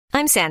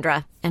I'm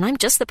Sandra, and I'm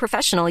just the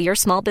professional your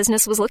small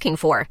business was looking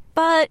for.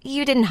 But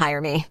you didn't hire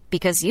me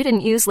because you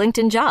didn't use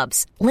LinkedIn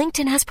Jobs.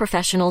 LinkedIn has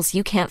professionals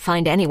you can't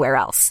find anywhere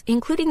else,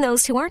 including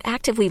those who aren't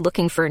actively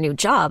looking for a new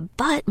job,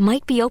 but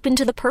might be open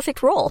to the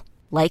perfect role,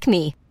 like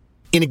me.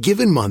 In a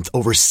given month,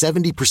 over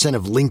 70%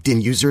 of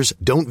LinkedIn users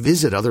don't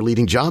visit other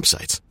leading job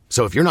sites.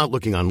 So if you're not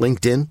looking on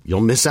LinkedIn,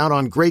 you'll miss out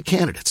on great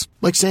candidates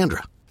like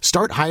Sandra.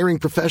 Start hiring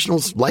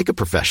professionals like a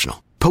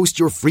professional. Post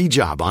your free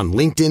job on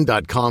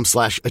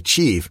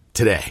linkedin.com/achieve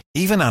today.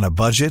 Even on a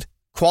budget,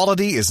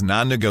 quality is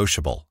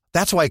non-negotiable.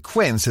 That's why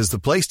Quince is the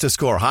place to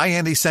score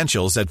high-end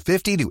essentials at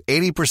 50 to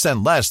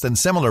 80% less than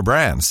similar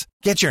brands.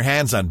 Get your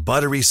hands on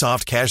buttery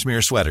soft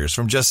cashmere sweaters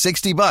from just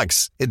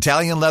 $60,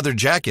 Italian leather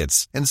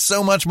jackets, and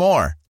so much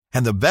more.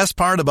 And the best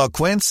part about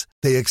Quince,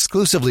 they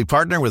exclusively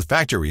partner with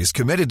factories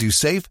committed to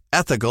safe,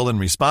 ethical, and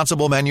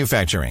responsible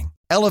manufacturing.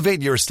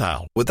 Elevate your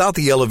style without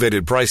the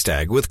elevated price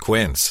tag with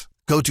Quince.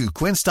 Go to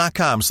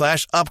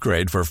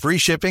quince.com/upgrade for free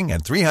shipping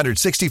and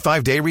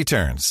 365-day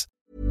returns.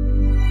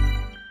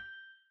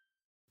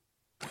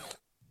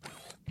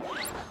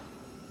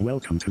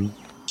 Welcome to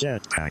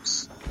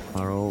Jetpacks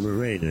Are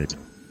Overrated.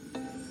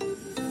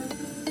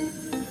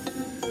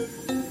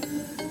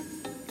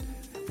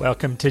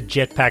 Welcome to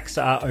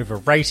Jetpacks Are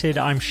Overrated.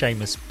 I'm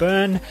Seamus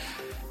Byrne.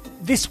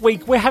 This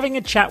week, we're having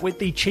a chat with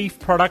the Chief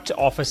Product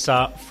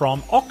Officer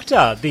from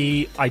Okta,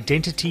 the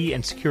identity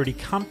and security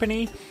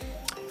company.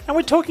 And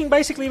we're talking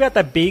basically about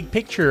the big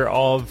picture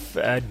of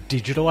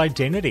digital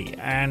identity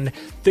and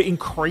the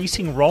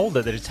increasing role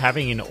that it's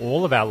having in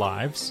all of our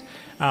lives,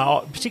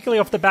 particularly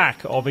off the back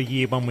of a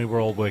year when we were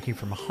all working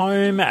from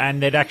home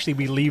and that actually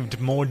we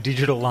lived more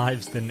digital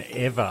lives than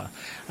ever.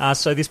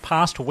 So this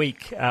past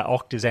week,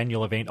 Okta's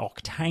annual event,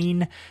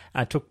 Oktane,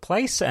 took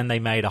place and they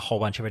made a whole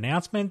bunch of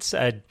announcements.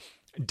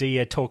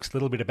 Dia talks a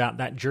little bit about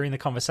that during the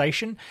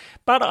conversation,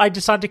 but I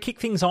decided to kick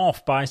things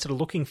off by sort of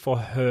looking for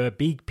her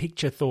big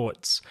picture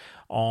thoughts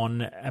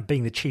on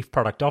being the Chief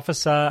Product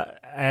Officer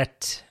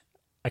at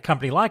a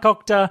company like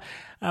Okta.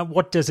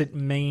 What does it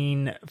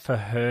mean for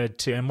her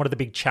to, and what are the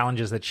big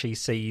challenges that she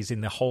sees in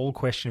the whole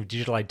question of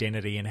digital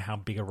identity and how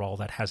big a role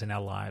that has in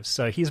our lives?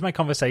 So here's my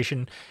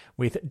conversation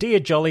with Dia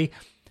Jolly,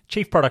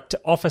 Chief Product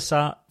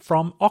Officer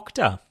from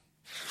Okta.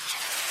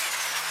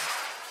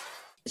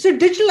 So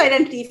digital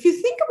identity, if you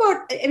think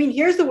about,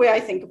 here's the way I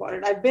think about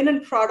it. I've been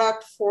in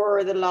product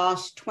for the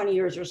last 20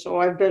 years or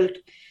so. I've built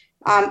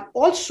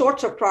all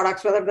sorts of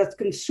products, whether that's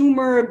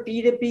consumer,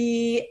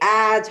 B2B,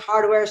 ads,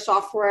 hardware,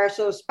 software,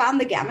 so span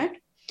the gamut.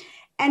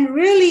 And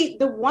really,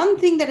 the one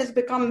thing that has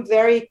become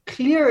very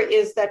clear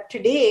is that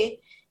today,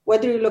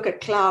 whether you look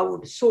at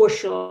cloud,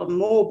 social,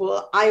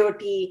 mobile,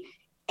 IoT,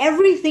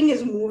 everything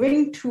is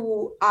moving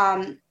to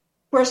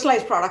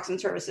personalized products and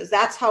services.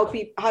 That's how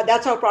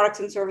products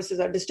and services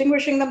are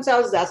distinguishing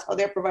themselves. That's how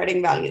they're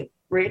providing value,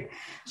 right?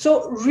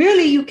 So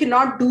really, you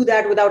cannot do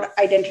that without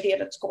identity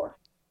at its core,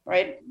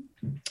 right?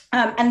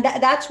 And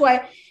that's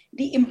why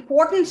the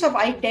importance of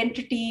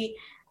identity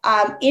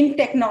in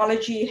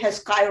technology has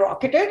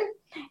skyrocketed,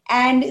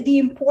 and the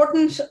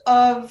importance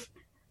of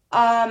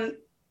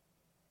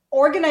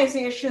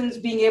organizations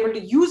being able to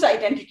use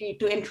identity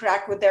to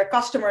interact with their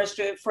customers,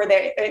 for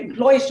their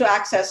employees to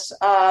access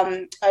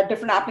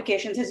different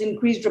applications has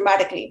increased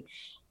dramatically.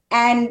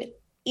 And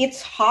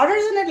it's harder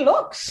than it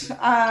looks.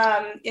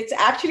 It's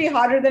actually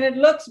harder than it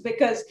looks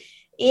because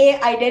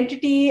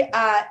identity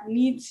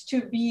needs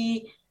to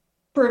be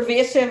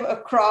pervasive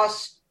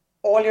across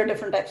all your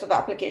different types of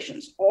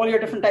applications, all your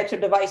different types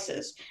of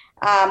devices,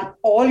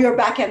 all your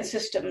backend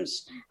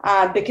systems,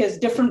 because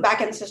different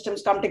backend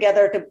systems come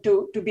together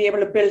to be able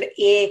to build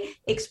a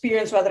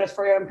experience, whether it's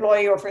for your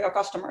employee or for your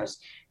customers.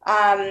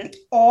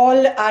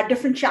 All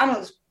different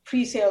channels,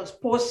 pre-sales,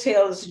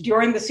 post-sales,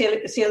 during the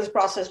sales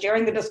process,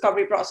 during the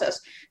discovery process.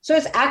 So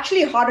it's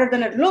actually harder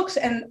than it looks.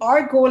 And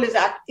our goal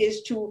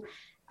is to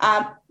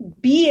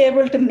be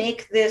able to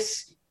make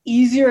this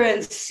easier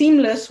and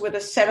seamless with a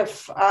set of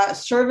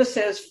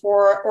services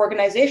for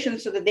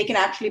organizations so that they can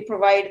actually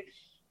provide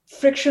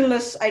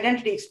frictionless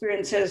identity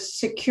experiences,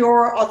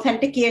 secure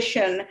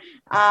authentication,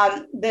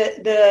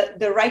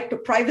 the right to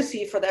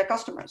privacy for their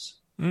customers.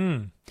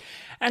 And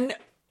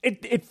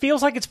it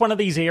feels like it's one of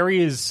these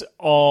areas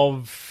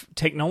of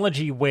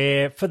technology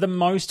where, for the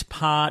most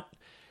part,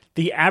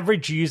 the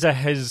average user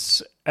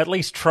has at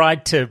least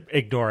tried to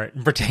ignore it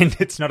and pretend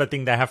it's not a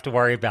thing they have to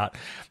worry about.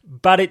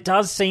 But it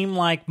does seem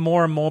like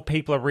more and more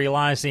people are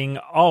realizing,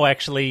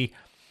 actually,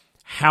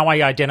 how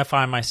I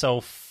identify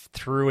myself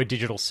through a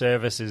digital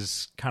service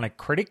is kind of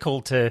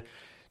critical to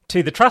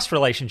the trust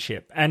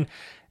relationship. And,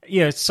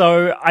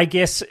 so I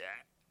guess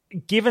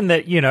given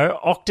that,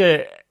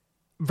 Okta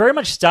very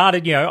much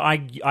started,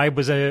 I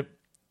was a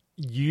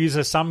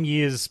user some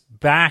years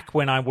back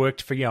when I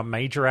worked for a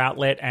major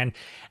outlet,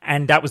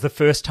 and that was the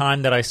first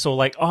time that I saw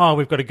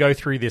we've got to go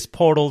through this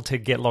portal to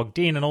get logged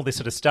in and all this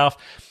sort of stuff.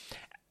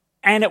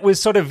 And it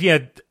was sort of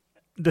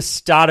the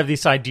start of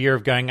this idea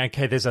of going,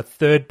 okay, there's a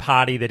third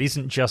party that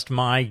isn't just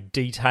my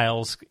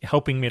details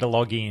helping me to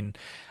log in.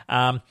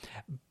 But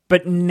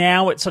But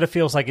now it sort of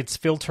feels like it's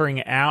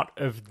filtering out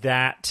of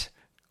that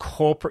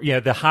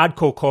corporate, the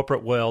hardcore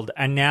corporate world,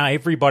 and now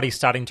everybody's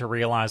starting to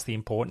realize the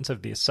importance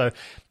of this. So,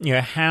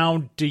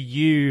 how do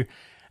you,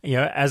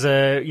 as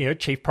a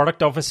chief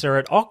product officer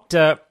at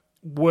Okta,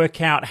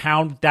 work out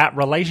how that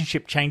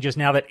relationship changes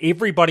now that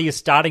everybody is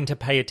starting to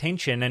pay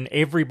attention and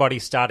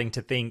everybody's starting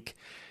to think,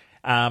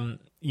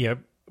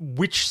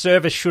 which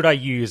service should I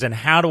use and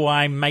how do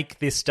I make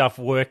this stuff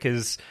work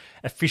as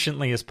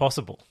efficiently as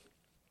possible?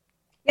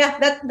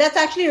 Yeah, that's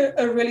actually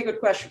a really good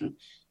question.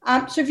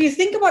 So if you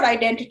think about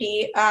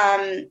identity,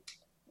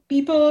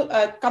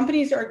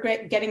 companies are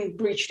getting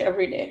breached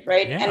every day,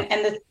 right? Yeah.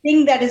 And the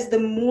thing that is the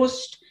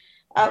most,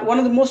 one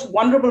of the most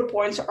vulnerable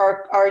points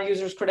are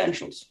users'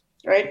 credentials,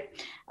 right?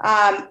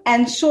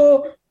 And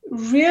so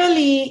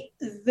really,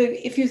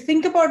 if you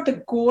think about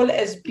the goal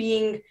as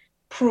being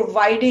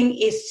providing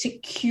a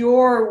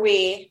secure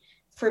way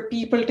for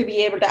people to be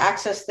able to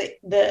access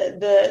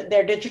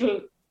their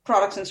digital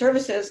products and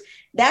services,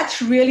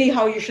 that's really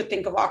how you should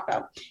think of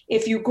Okta.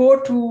 If you go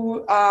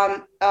to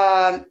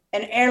an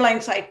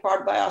airline site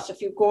powered by us,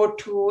 if you go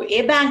to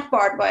a bank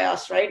powered by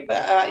us, right,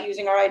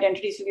 using our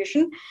identity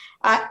solution,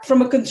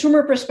 from a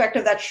consumer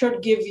perspective, that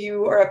should give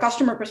you, or a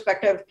customer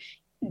perspective,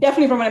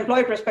 definitely from an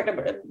employee perspective,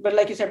 but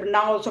like you said, but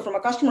now also from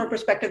a customer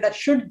perspective, that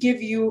should give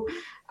you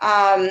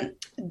the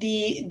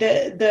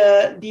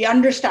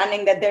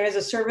understanding that there is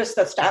a service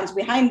that stands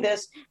behind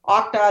this,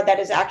 Okta, that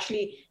is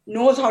actually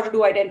knows how to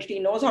do identity,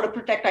 knows how to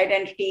protect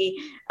identity,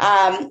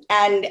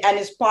 and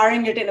is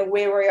powering it in a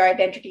way where your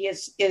identity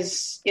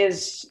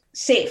is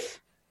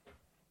safe.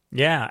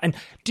 Yeah. And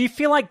do you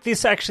feel like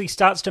this actually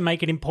starts to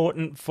make it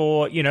important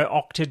for,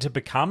 Okta to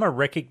become a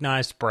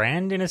recognized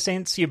brand in a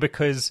sense?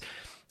 Because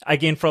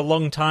again, for a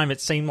long time,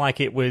 it seemed like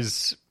it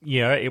was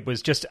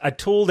just a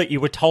tool that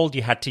you were told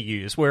you had to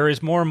use.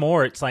 Whereas more and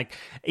more, it's like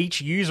each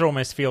user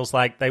almost feels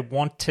like they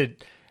want to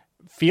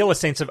feel a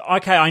sense of,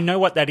 okay, I know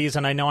what that is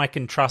and I know I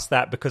can trust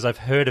that because I've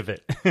heard of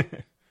it.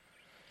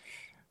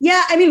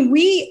 Yeah, I mean,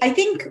 I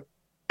think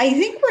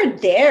we're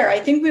there. I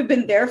think we've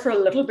been there for a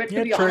little bit,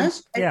 to be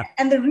honest. Yeah.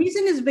 And the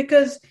reason is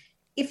because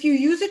if you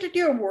use it at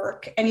your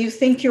work and you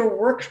think your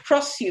work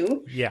trusts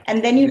you,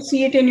 and then you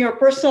see it in your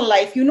personal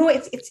life,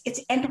 it's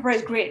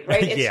enterprise grade,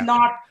 right? It's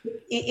not.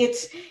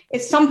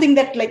 It's something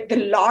that like the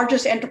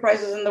largest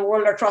enterprises in the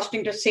world are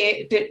trusting to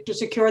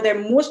secure their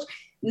most,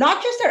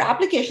 not just their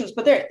applications,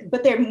 but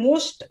their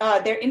most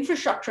their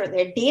infrastructure,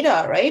 their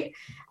data, right?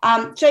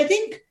 So I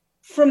think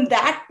from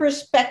that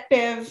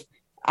perspective,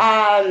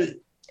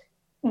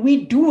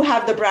 we do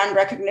have the brand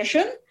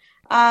recognition.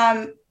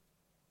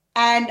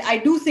 And I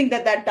do think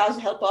that does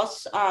help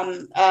us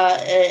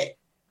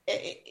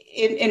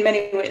in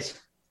many ways.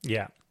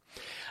 Yeah.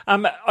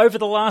 Over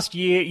the last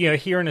year,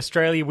 here in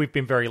Australia, we've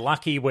been very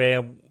lucky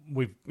where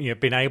we've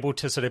been able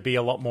to sort of be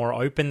a lot more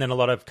open than a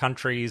lot of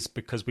countries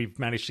because we've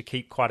managed to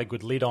keep quite a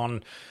good lid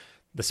on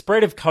the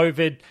spread of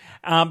COVID.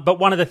 But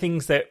one of the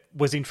things that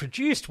was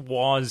introduced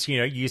was,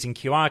 using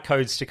QR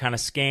codes to kind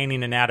of scan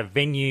in and out of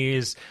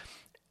venues.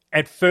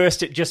 At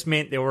first, it just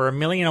meant there were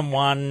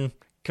 1,000,001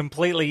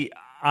 completely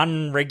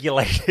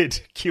unregulated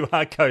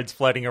QR codes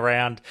floating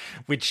around,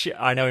 which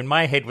I know in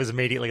my head was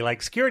immediately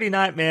like, security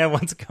nightmare,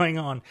 what's going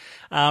on?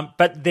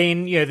 But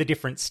then, the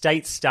different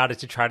states started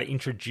to try to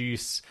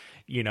introduce,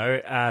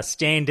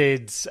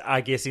 standards,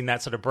 I guess, in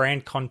that sort of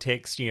brand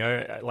context,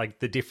 like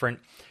the different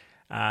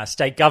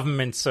state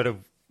governments sort of,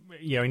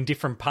 in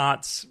different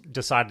parts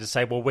decided to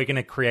say, well, we're going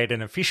to create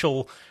an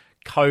official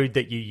code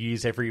that you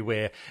use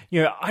everywhere.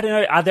 I don't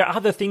know, are there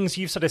other things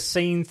you've sort of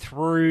seen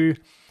through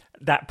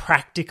that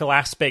practical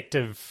aspect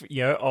of,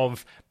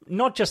 of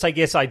not just, I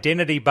guess,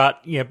 identity,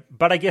 but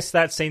I guess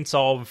that sense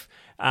of,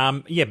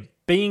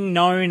 being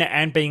known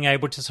and being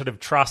able to sort of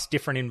trust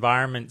different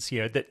environments,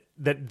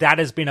 that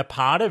has been a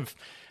part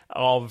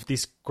of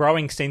this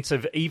growing sense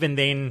of even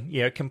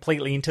then,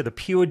 completely into the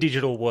pure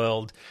digital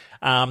world,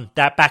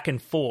 that back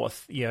and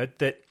forth,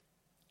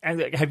 and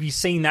have you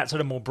seen that sort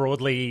of more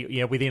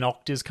broadly, within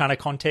Okta's kind of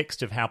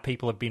context of how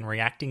people have been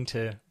reacting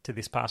to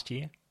this past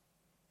year?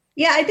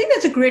 Yeah, I think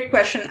that's a great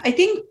question. I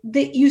think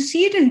that you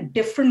see it in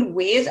different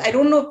ways. I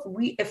don't know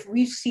if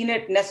we've seen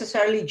it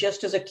necessarily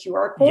just as a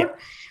QR code,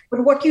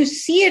 but what you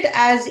see it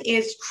as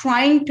is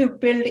trying to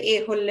build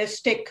a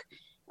holistic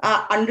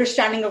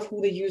understanding of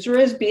who the user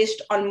is based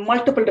on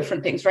multiple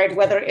different things, right?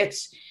 Whether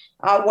it's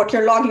what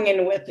you're logging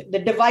in with, the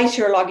device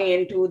you're logging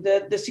into,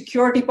 the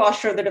security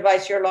posture of the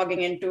device you're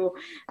logging into,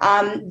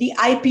 the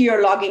IP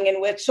you're logging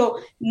in with.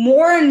 So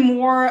more and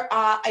more,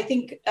 I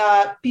think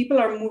people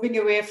are moving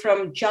away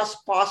from just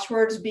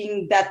passwords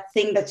being that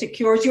thing that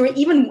secures you, or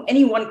even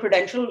any one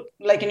credential,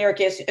 like in your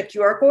case, a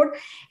QR code.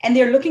 And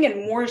they're looking at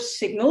more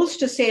signals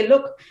to say,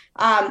 look,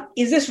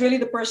 is this really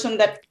the person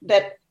that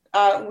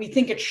we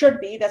think it should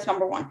be? That's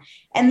number one.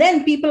 And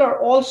then people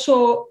are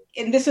also,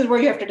 and this is where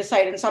you have to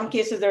decide. In some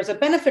cases, there's a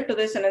benefit to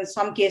this, and in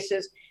some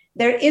cases,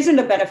 there isn't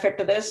a benefit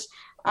to this.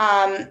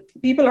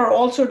 People are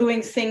also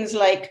doing things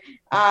like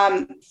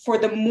for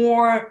the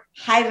more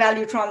high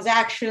value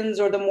transactions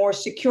or the more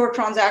secure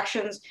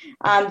transactions,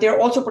 they're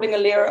also putting a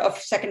layer of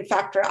second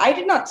factor. I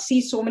did not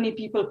see so many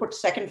people put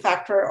second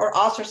factor or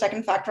ask for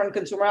second factor on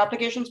consumer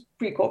applications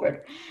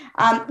pre-COVID.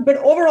 But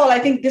overall, I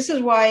think this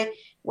is why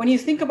when you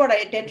think about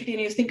identity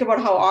and you think about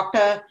how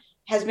Okta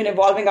has been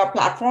evolving our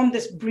platform,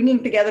 this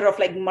bringing together of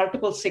like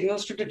multiple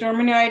signals to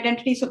determine your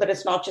identity so that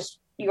it's not just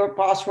your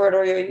password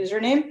or your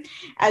username,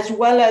 as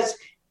well as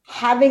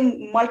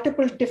having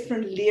multiple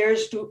different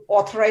layers to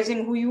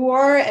authorizing who you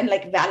are and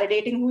like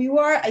validating who you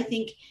are, I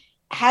think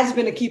has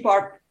been a key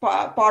part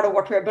of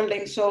what we're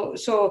building.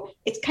 So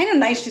it's kind of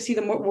nice to see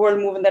the world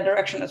move in that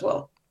direction as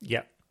well.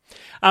 Yeah.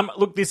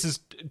 Look, this is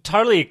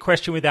totally a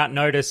question without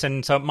notice,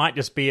 and so it might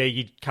just be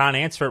you can't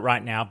answer it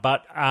right now,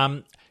 but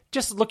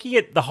just looking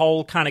at the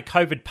whole kind of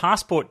COVID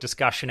passport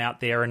discussion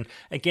out there, and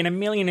again,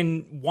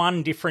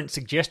 1,000,001 different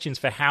suggestions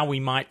for how we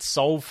might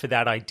solve for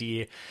that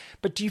idea.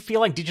 But do you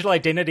feel like digital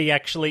identity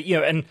actually,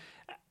 and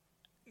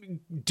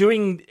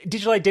doing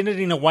digital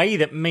identity in a way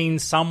that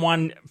means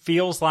someone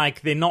feels like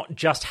they're not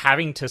just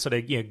having to sort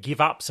of, give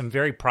up some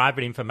very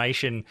private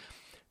information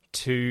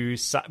to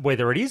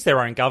whether it is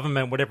their own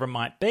government, whatever it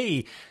might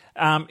be.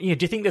 Do you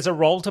think there's a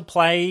role to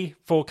play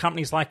for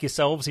companies like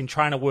yourselves in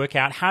trying to work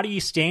out how do you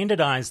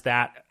standardize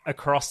that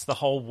across the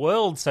whole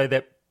world so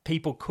that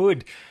people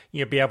could,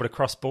 be able to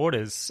cross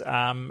borders,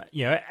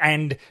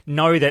 and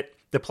know that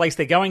the place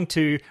they're going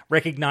to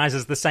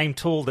recognizes the same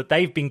tool that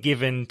they've been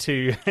given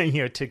to,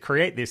 to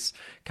create this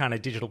kind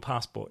of digital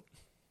passport?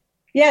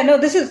 Yeah, no,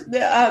 this is,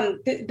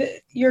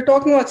 you're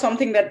talking about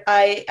something that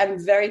I am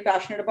very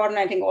passionate about, and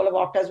I think all of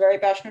Okta is very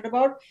passionate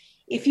about.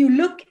 If you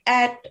look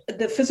at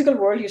the physical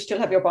world, you still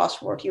have your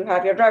passport, you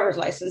have your driver's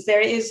license.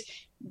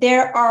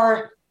 There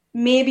are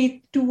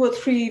maybe 2 or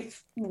 3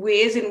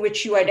 ways in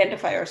which you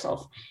identify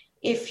yourself.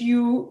 If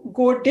you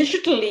go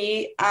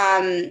digitally,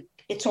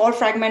 it's all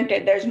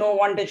fragmented. There's no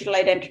one digital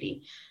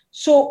identity.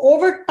 So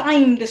over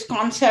time, this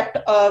concept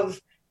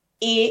of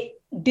a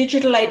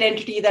digital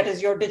identity that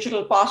is your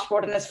digital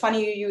passport, and it's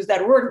funny you use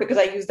that word because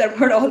I use that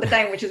word all the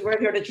time, which is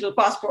where's your digital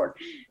passport,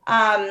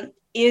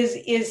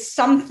 is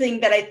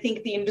something that I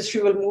think the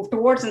industry will move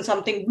towards and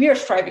something we are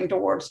striving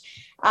towards.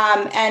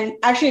 And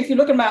actually, if you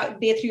look at my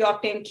Day 3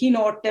 Octane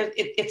keynote,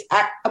 it's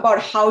about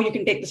how you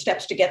can take the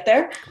steps to get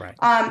there.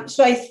 Right.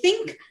 So I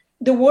think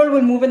the world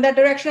will move in that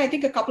direction. I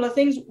think a couple of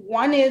things.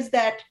 One is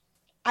that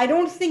I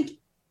don't think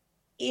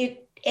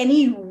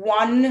any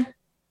one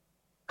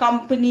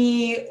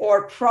company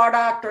or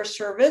product or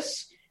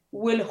service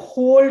will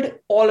hold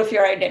all of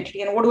your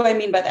identity. And what do I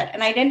mean by that?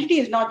 An identity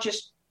is not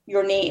just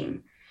your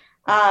name.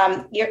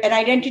 An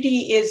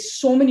identity is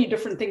so many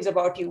different things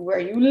about you, where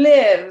you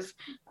live,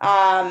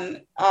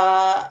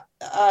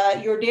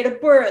 your date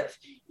of birth,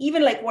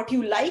 even like what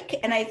you like.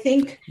 And I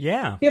think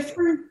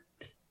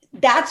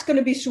that's going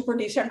to be super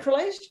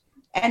decentralized.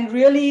 And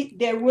really,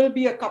 there will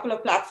be a couple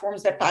of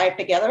platforms that tie it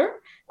together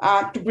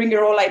to bring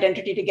your whole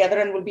identity together,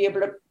 and we'll be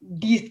able to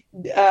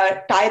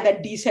tie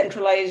that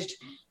decentralized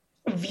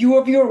view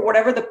of you, or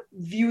whatever the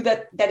view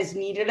that is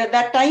needed at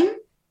that time,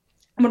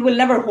 but we'll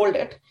never hold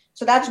it.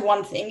 So that's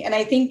one thing. And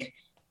I think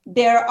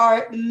there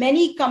are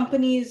many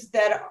companies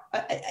that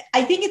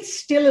I think it's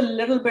still a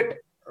little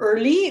bit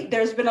early.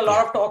 There's been a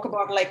lot of talk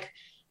about like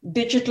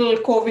digital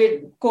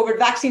COVID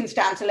vaccine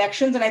stance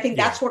elections. And I think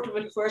that's what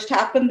will first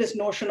happen, this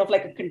notion of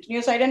like a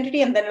continuous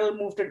identity, and then it'll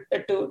move to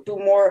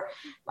more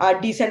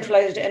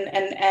decentralized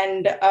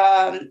and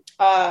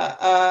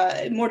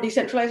more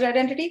decentralized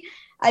identity.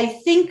 I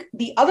think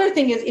the other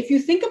thing is, if you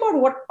think about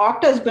what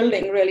Okta is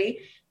building, really,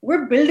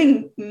 we're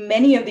building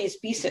many of these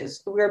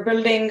pieces. We're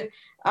building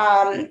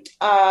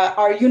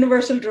our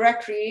universal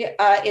directory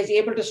is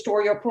able to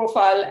store your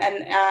profile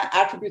and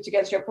attributes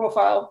against your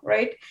profile,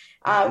 right?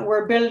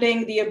 We're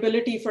building the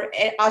ability for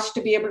us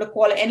to be able to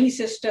call any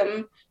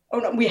system.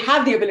 We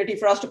have the ability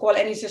for us to call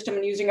any system,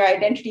 and using our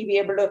identity, be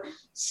able to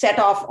set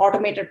off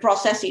automated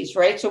processes,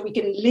 right? So we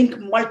can link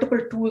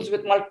multiple tools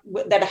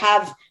that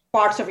have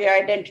parts of your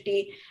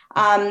identity.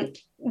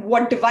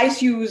 What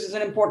device you use is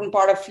an important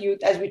part of you,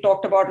 as we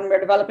talked about, and we're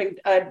developing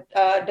a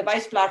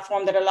device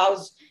platform that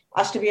allows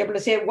us to be able to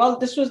say, well,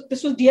 this was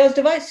Dia's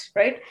device,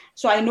 right?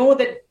 So I know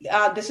that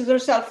this is her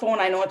cell phone.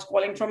 I know it's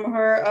calling from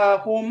her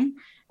home,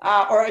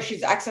 or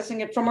she's accessing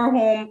it from her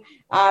home.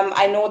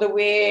 I know the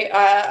way.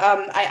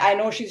 I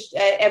know she's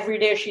every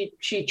day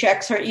she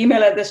checks her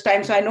email at this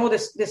time. So I know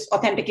this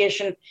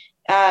authentication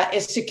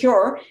is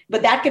secure,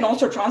 but that can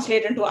also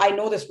translate into I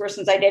know this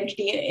person's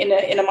identity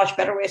in a much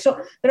better way. So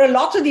there are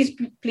lots of these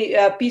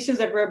pieces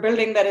that we're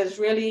building that is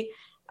really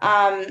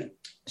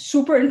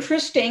super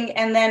interesting.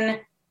 And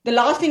then the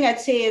last thing I'd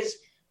say is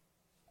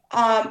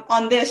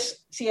on this.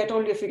 See, I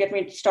told you if you get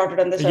me started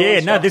on this.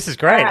 Yeah, no, this is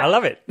great. I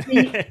love it.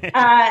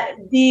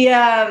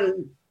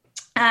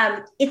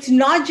 It's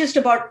not just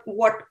about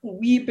what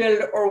we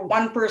build or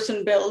one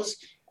person builds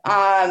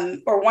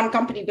or one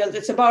company builds.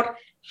 It's about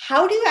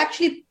how do you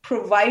actually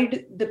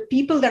provide the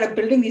people that are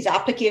building these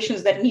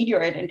applications that need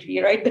your identity,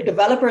 right? The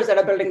developers that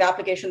are building the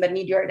application that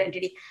need your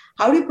identity.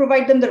 How do you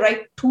provide them the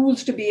right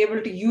tools to be able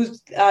to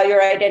use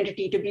your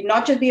identity, to be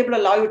not just be able to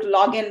allow you to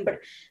log in, but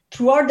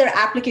throughout their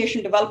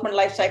application development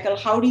lifecycle,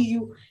 how do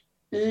you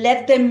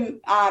let them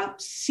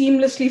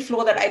seamlessly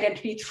flow that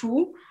identity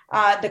through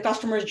the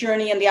customer's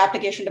journey and the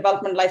application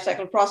development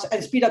lifecycle process,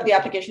 and speed up the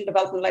application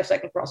development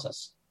lifecycle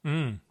process?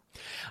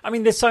 I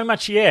mean, there's so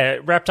much,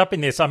 wrapped up in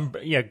this. I'm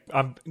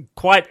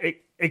quite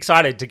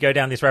excited to go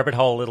down this rabbit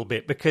hole a little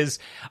bit, because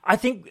I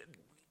think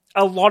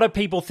a lot of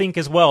people think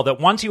as well that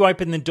once you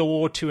open the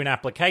door to an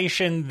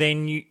application,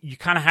 then you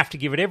kind of have to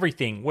give it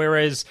everything.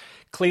 Whereas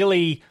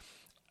clearly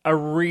a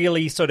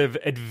really sort of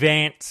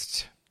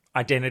advanced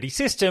identity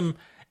system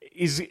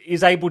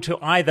is able to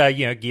either,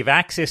 give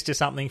access to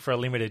something for a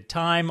limited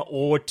time,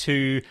 or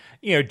to,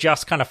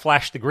 just kind of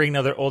flash the green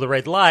or the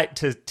red light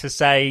to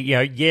say,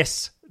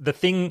 yes, the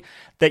thing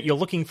that you're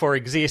looking for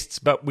exists,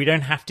 but we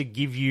don't have to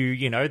give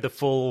you, the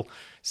full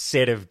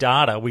set of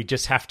data. We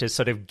just have to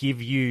sort of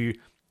give you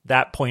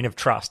that point of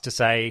trust to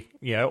say,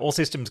 all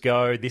systems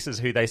go, this is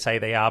who they say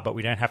they are, but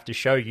we don't have to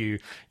show you,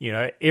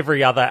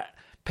 every other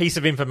piece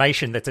of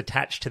information that's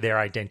attached to their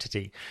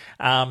identity.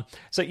 So,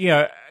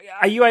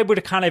 are you able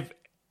to kind of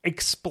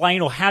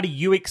explain, or how do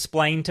you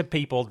explain to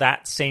people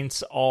that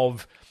sense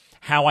of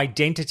how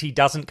identity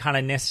doesn't kind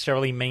of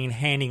necessarily mean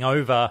handing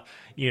over,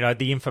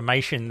 the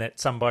information that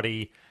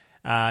somebody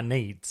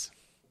needs,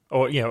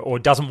 or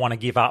doesn't want to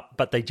give up,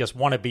 but they just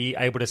want to be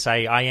able to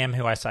say, I am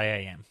who I say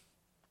I am?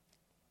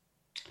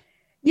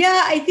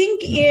 Yeah, I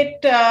think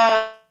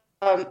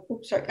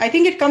I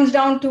think it comes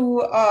down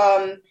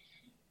to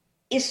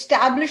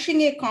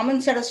establishing a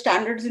common set of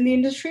standards in the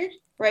industry,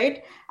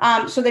 right?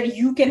 So that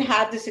you can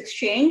have this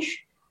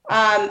exchange.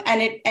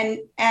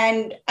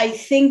 And I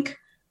think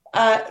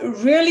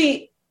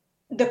really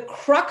the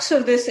crux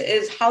of this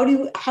is how do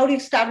you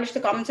establish the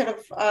common set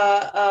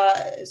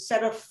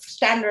of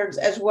standards,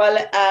 as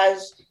well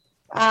as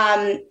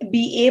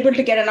be able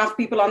to get enough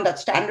people on that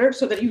standard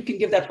so that you can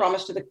give that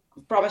promise to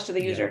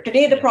the user. Yeah.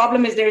 Today, the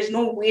problem is there is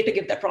no way to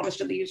give that promise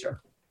to the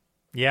user.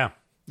 Yeah,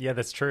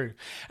 that's true.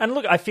 And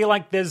look, I feel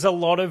like there's a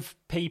lot of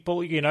people,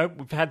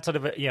 we've had sort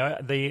of,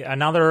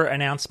 another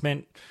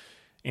announcement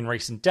in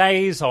recent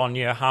days on,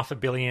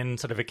 500 million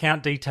sort of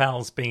account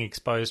details being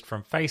exposed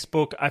from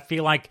Facebook. I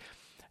feel like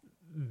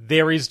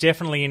there is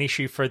definitely an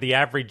issue for the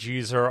average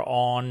user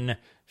on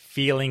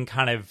feeling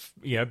kind of,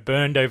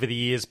 burned over the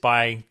years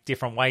by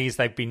different ways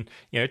they've been,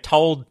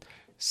 told,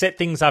 set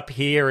things up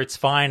here, it's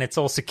fine, it's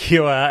all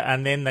secure,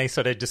 and then they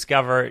sort of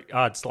discover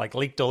it's like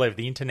leaked all over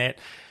the internet.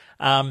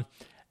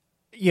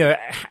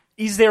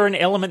 Is there an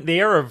element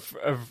there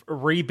of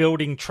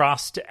rebuilding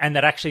trust, and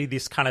that actually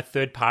this kind of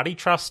third-party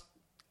trust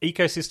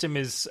ecosystem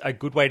is a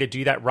good way to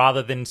do that,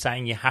 rather than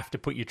saying you have to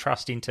put your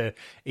trust into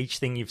each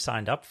thing you've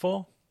signed up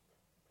for?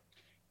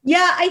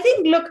 Yeah, I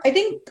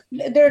think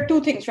there are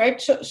two things,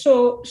 right?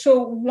 So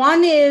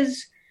one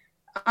is,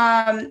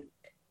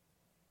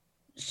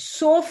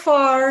 so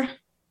far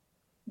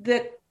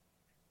the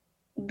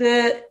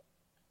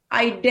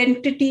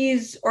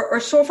identities, or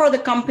so far the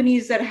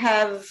companies that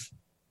have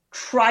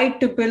tried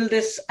to build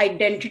this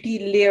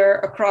identity layer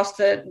across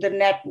the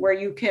net where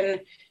you can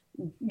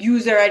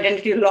use their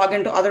identity to log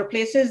into other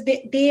places,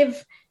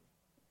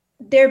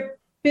 their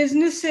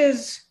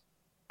businesses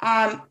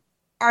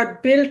are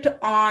built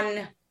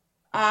on,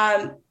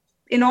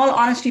 in all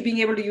honesty, being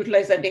able to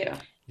utilize that data.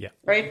 Yeah.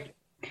 Right.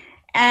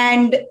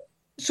 And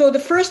so the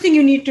first thing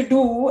you need to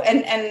do,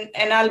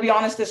 and I'll be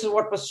honest, this is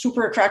what was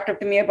super attractive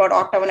to me about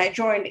Okta when I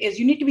joined, is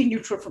you need to be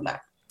neutral from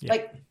that. Yeah.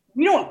 Like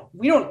we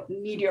don't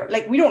need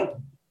we don't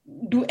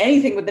do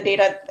anything with the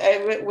data,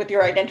 with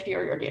your identity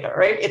or your data,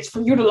 right? It's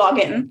for you to log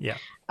in. Yeah.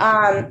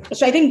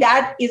 So I think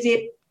that is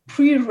a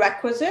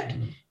prerequisite,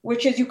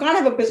 which is you can't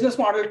have a business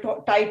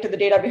model tied to the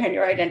data behind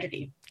your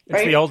identity.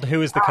 Right? It's the old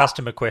who is the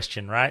customer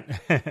question, right?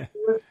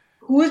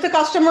 Who is the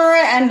customer,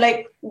 and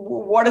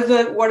what is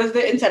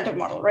the incentive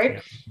model, right?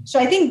 Yeah. So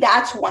I think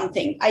that's one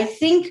thing. I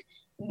think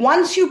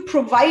once you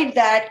provide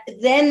that,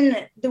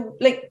 then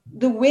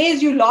the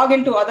ways you log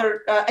into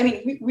other,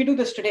 we do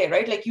this today,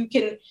 right? Like you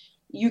can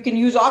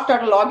use Okta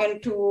to log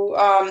into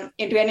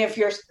any of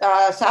your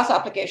SaaS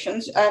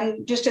applications,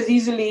 and just as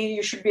easily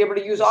you should be able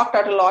to use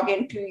Okta to log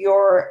into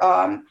your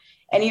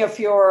any of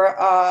your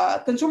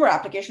consumer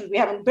applications. We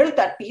haven't built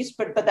that piece,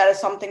 but that is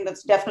something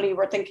that's definitely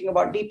we're thinking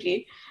about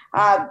deeply.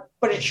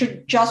 But it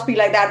should just be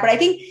like that. But I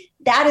think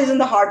that isn't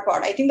the hard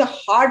part. I think the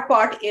hard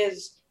part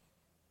is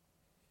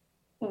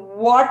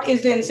what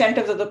is the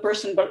incentives of the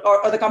person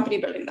or the company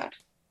building that.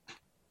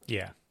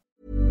 Yeah.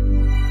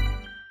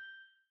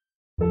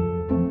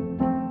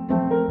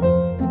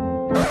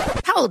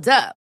 Hold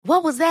up.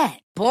 What was that?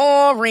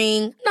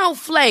 Boring. No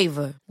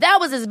flavor. That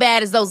was as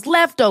bad as those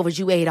leftovers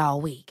you ate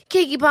all week.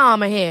 Keke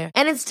Palmer here.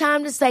 And it's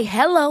time to say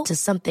hello to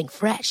something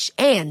fresh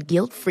and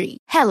guilt-free.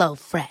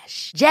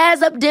 HelloFresh.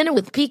 Jazz up dinner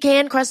with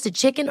pecan-crusted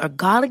chicken or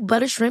garlic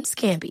butter shrimp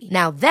scampi.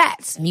 Now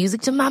that's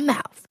music to my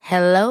mouth.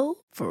 Hello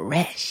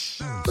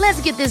Fresh.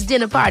 Let's get this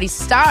dinner party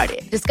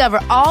started. Discover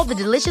all the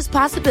delicious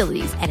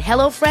possibilities at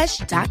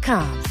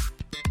HelloFresh.com.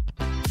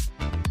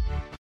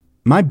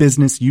 My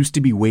business used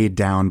to be weighed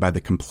down by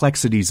the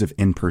complexities of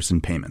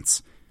in-person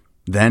payments.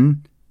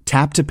 Then,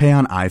 Tap to Pay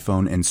on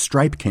iPhone and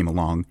Stripe came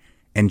along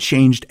and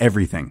changed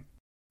everything.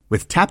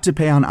 With Tap to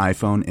Pay on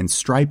iPhone and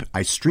Stripe,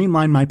 I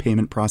streamlined my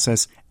payment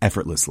process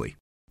effortlessly.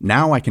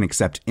 Now I can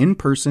accept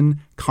in-person,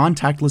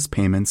 contactless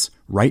payments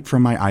right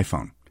from my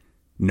iPhone.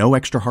 No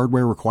extra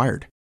hardware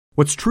required.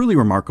 What's truly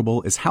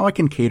remarkable is how I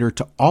can cater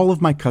to all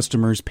of my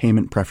customers'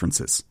 payment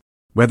preferences.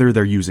 Whether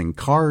they're using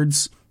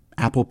cards,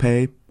 Apple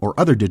Pay, or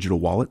other digital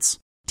wallets,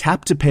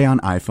 Tap to Pay on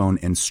iPhone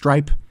and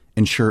Stripe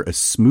ensure a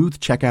smooth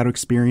checkout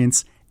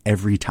experience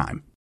every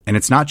time. And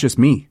it's not just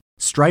me.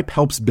 Stripe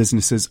helps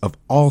businesses of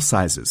all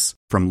sizes,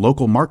 from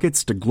local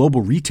markets to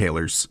global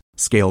retailers,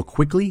 scale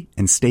quickly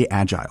and stay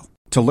agile.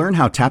 To learn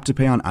how Tap to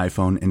Pay on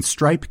iPhone and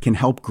Stripe can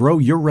help grow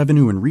your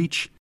revenue and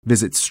reach,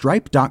 visit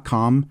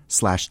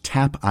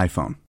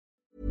stripe.com/tapiphone.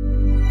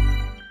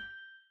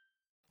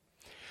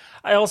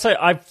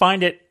 I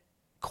find it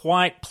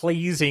quite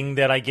pleasing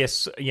that I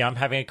guess I'm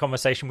having a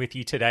conversation with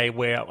you today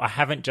where I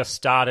haven't just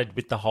started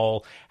with the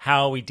whole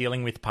how are we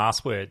dealing with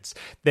passwords,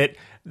 that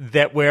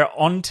we're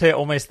on to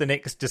almost the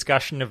next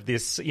discussion of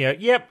this.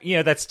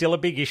 That's still a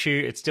big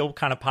issue. It's still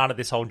kind of part of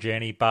this whole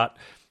journey, but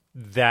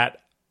that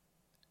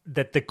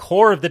the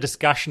core of the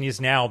discussion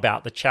is now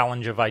about the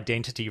challenge of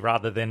identity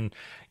rather than,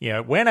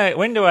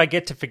 when do I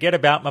get to forget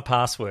about my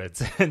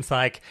passwords? It's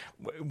like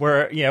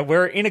we're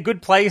in a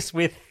good place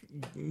with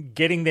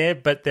getting there,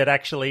 but that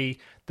actually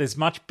there's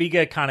much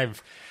bigger kind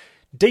of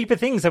deeper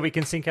things that we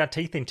can sink our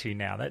teeth into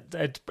now.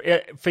 That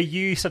for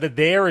you sort of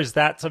there is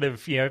that sort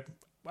of,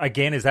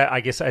 again, is that, I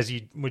guess, as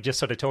you were just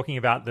sort of talking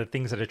about the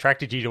things that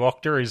attracted you to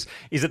Okta,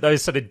 is it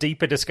those sort of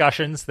deeper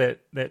discussions that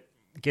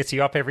gets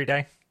you up every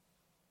day?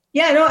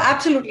 Yeah, no,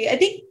 absolutely. I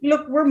think,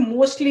 look, we're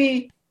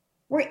 80%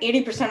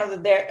 of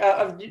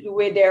the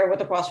way there with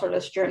the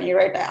passwordless journey,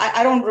 right?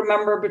 I don't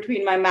remember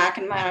between my Mac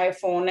and my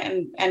iPhone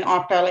and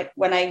Okta, like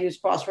when I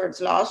used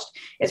passwords last.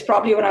 It's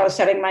probably when I was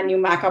setting my new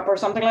Mac up or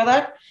something like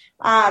that.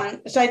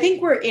 So I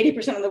think we're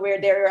 80% of the way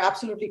there. You're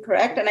absolutely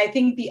correct. And I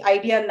think the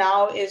idea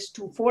now is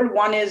twofold.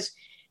 One is,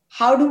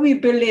 how do we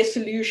build a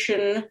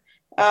solution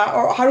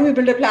or how do we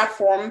build a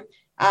platform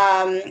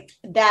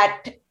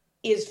that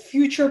is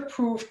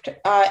future-proofed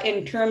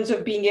in terms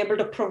of being able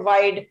to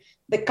provide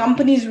the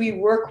companies we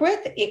work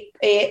with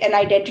an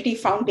identity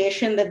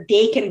foundation that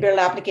they can build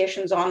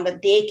applications on,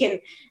 that they can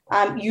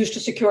use to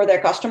secure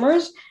their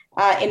customers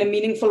in a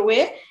meaningful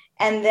way.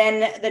 And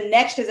then the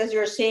next is, as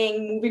you're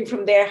saying, moving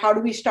from there, how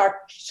do we start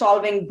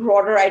solving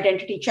broader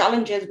identity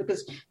challenges?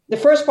 Because the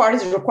first part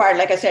is required.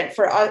 Like I said,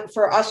 for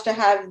us to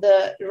have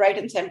the right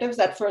incentives,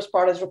 that first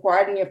part is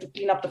required, and you have to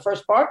clean up the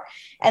first part.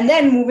 And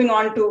then moving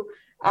on to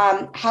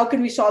how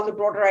can we solve the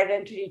broader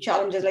identity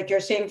challenges, like you're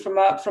saying, from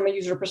a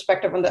user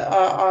perspective on the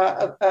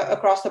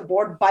across the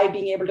board, by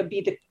being able to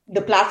be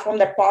the platform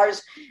that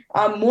powers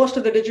most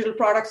of the digital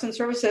products and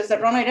services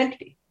that run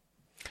identity.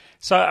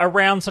 So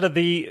around sort of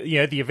the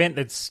event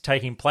that's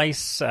taking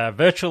place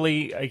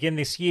virtually again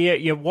this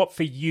year, what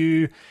for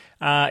you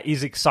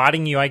is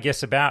exciting you, I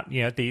guess, about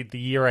the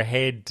year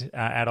ahead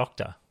at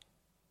Okta?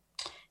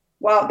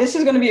 Well, this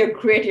is going to be a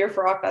great year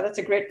for Okta. That's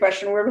a great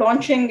question. We're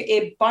launching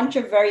a bunch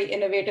of very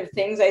innovative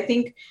things. I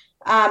think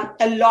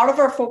a lot of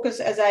our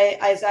focus, as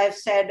I've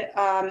said,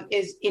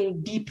 is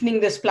in deepening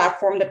this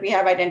platform that we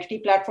have, identity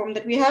platform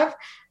that we have,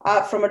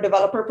 from a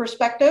developer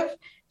perspective.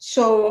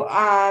 So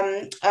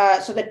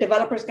that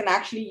developers can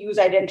actually use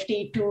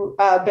identity to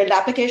build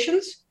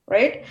applications,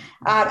 right?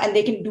 And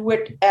they can do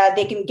it.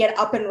 They can get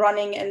up and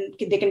running, and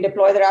they can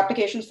deploy their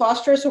applications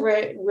faster. So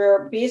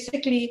we're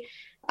basically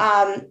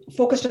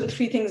focused on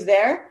three things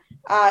there.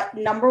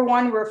 Number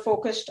one, we're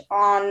focused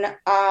on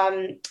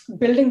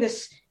building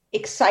this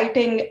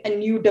exciting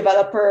new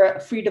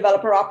free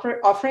developer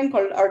offering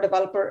called our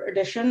Developer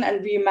Edition,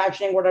 and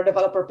reimagining what our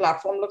developer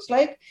platform looks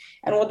like.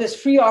 And what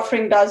this free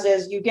offering does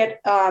is you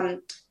get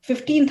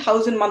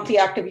 15,000 monthly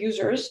active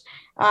users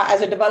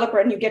as a developer,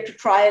 and you get to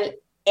trial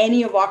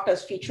any of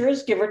Okta's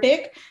features, give or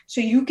take.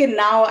 So you can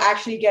now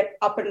actually get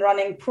up and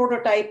running,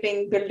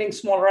 prototyping, building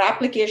smaller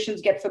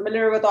applications, get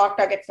familiar with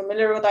Okta, get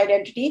familiar with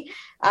identity,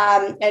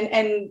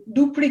 and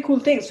do pretty cool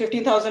things.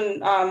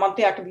 15,000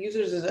 monthly active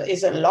users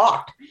is a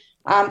lot.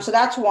 So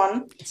that's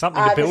one.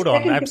 Something to build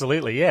on,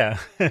 absolutely, yeah.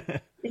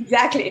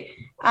 Exactly.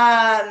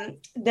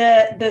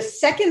 The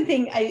second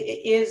thing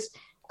is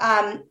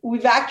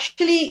we've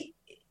actually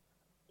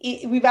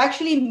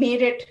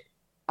made it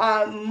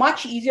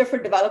much easier for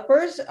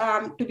developers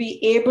to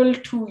be able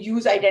to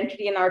use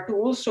identity in our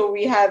tools. So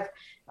we have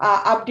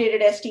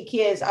updated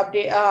SDKs,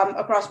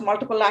 across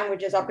multiple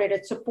languages,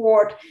 updated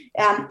support,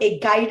 a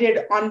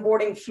guided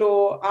onboarding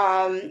flow,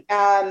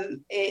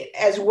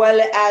 as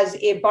well as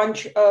a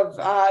bunch of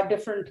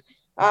different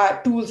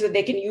tools that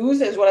they can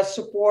use, as well as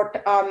support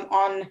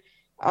on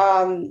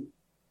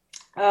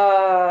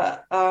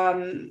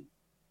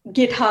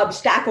GitHub,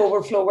 Stack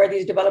Overflow, where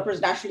these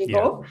developers naturally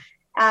go.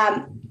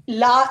 The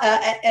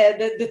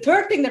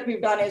third thing that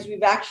we've done is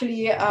we've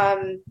actually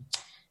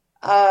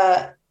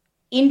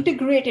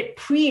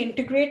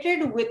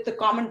pre-integrated with the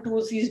common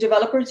tools these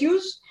developers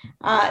use,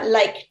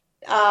 like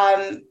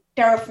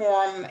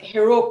Terraform,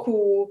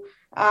 Heroku,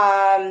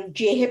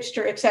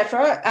 JHipster,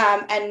 etc.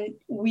 And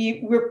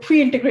we're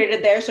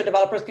pre-integrated there so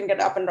developers can get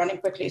up and running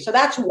quickly. So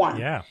that's one.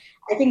 Yeah.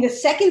 I think the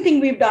second thing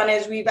we've done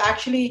is we've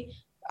actually,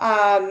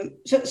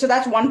 so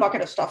that's one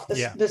bucket of stuff.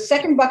 The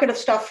second bucket of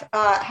stuff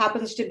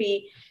happens to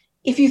be,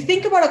 if you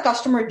think about a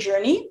customer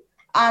journey,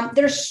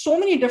 there's so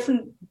many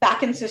different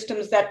backend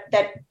systems that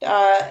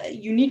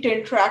you need to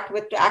interact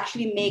with to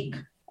actually make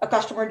a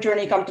customer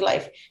journey come to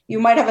life. You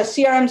might have a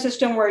CRM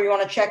system where you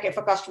want to check if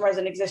a customer is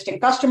an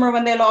existing customer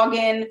when they log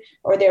in,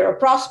 or they're a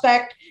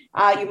prospect.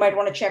 You might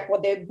want to check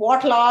what they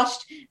bought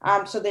last,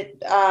 so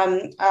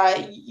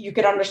that you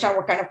can understand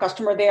what kind of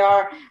customer they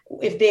are.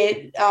 If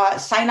they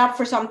sign up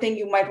for something,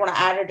 you might want to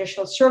add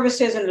additional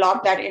services and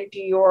log that into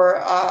your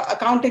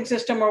accounting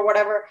system or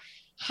whatever.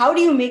 How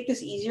do you make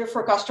this easier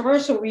for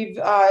customers? So we've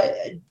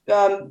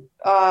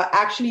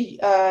actually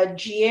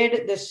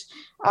GA'd this,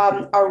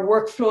 our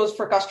workflows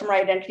for customer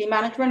identity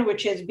management,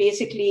 which is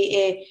basically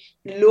a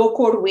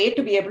low-code way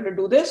to be able to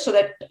do this so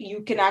that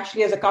you can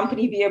actually, as a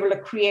company, be able to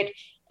create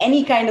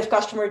any kind of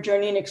customer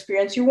journey and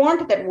experience you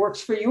want that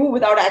works for you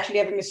without actually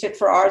having to sit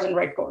for hours and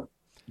write code.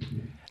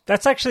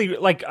 That's actually,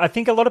 I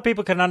think a lot of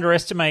people can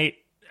underestimate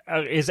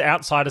is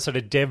outside of sort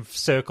of dev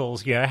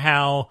circles,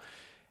 how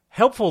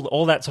helpful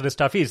all that sort of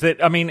stuff is.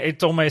 That, I mean,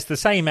 it's almost the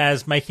same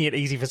as making it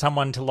easy for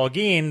someone to log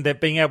in,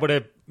 that being able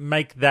to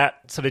make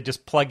that sort of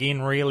just plug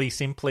in really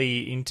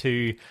simply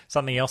into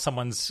something else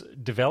someone's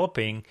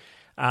developing,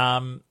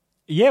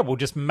 will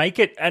just make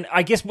it, and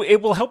I guess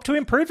it will help to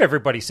improve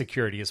everybody's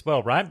security as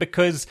well, right?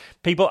 Because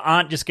people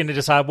aren't just going to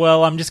decide,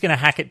 well, I'm just going to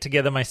hack it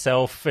together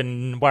myself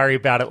and worry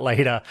about it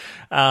later.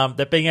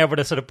 That being able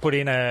to sort of put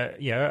in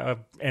a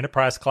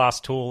enterprise class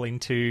tool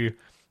into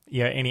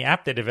any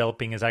app they're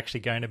developing is actually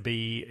going to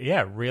be,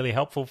 really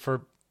helpful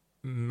for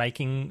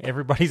making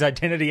everybody's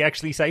identity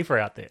actually safer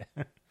out there.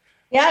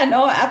 Yeah,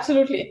 no,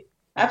 absolutely.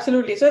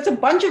 Absolutely. So it's a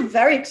bunch of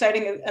very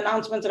exciting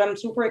announcements that I'm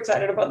super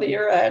excited about the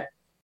year ahead.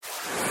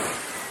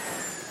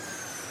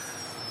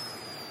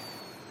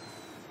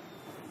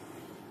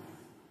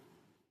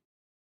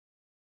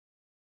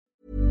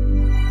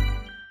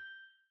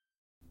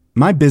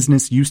 My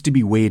business used to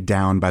be weighed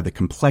down by the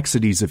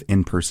complexities of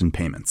in-person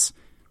payments.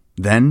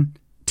 Then,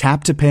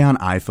 Tap to Pay on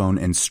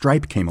iPhone and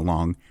Stripe came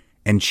along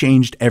and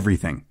changed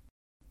everything.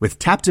 With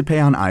Tap to Pay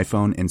on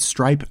iPhone and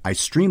Stripe, I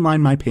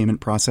streamlined my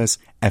payment process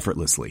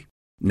effortlessly.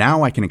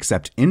 Now I can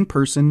accept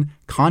in-person,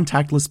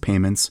 contactless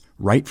payments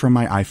right from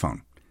my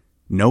iPhone.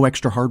 No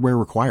extra hardware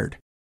required.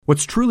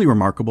 What's truly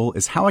remarkable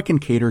is how I can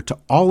cater to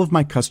all of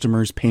my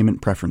customers'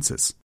 payment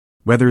preferences.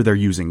 Whether they're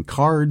using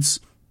cards,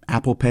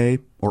 Apple Pay,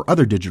 or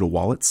other digital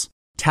wallets,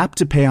 Tap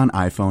to Pay on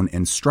iPhone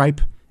and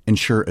Stripe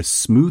ensure a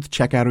smooth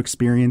checkout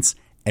experience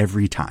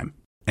every time.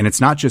 And it's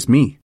not just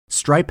me.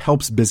 Stripe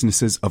helps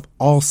businesses of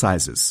all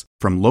sizes,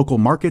 from local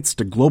markets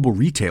to global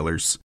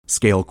retailers,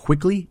 scale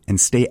quickly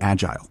and stay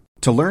agile.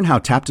 To learn how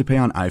Tap to Pay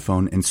on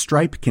iPhone and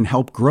Stripe can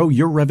help grow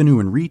your revenue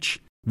and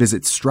reach,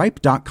 visit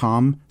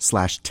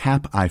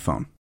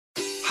stripe.com/tapiphone.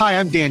 Hi,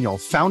 I'm Daniel,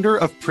 founder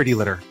of Pretty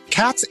Litter.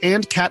 Cats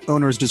and cat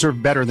owners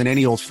deserve better than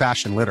any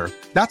old-fashioned litter.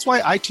 That's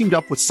why I teamed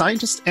up with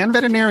scientists and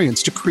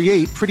veterinarians to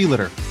create Pretty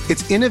Litter.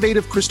 Its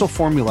innovative crystal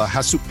formula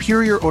has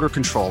superior odor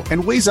control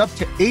and weighs up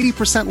to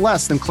 80%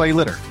 less than clay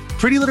litter.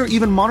 Pretty Litter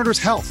even monitors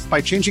health by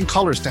changing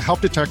colors to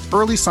help detect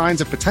early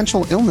signs of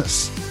potential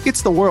illness.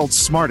 It's the world's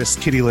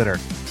smartest kitty litter.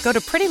 Go to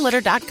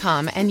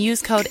prettylitter.com and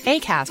use code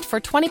ACAST for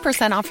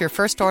 20% off your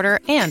first order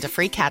and a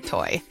free cat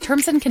toy.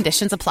 Terms and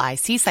conditions apply.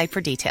 See site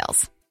for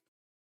details.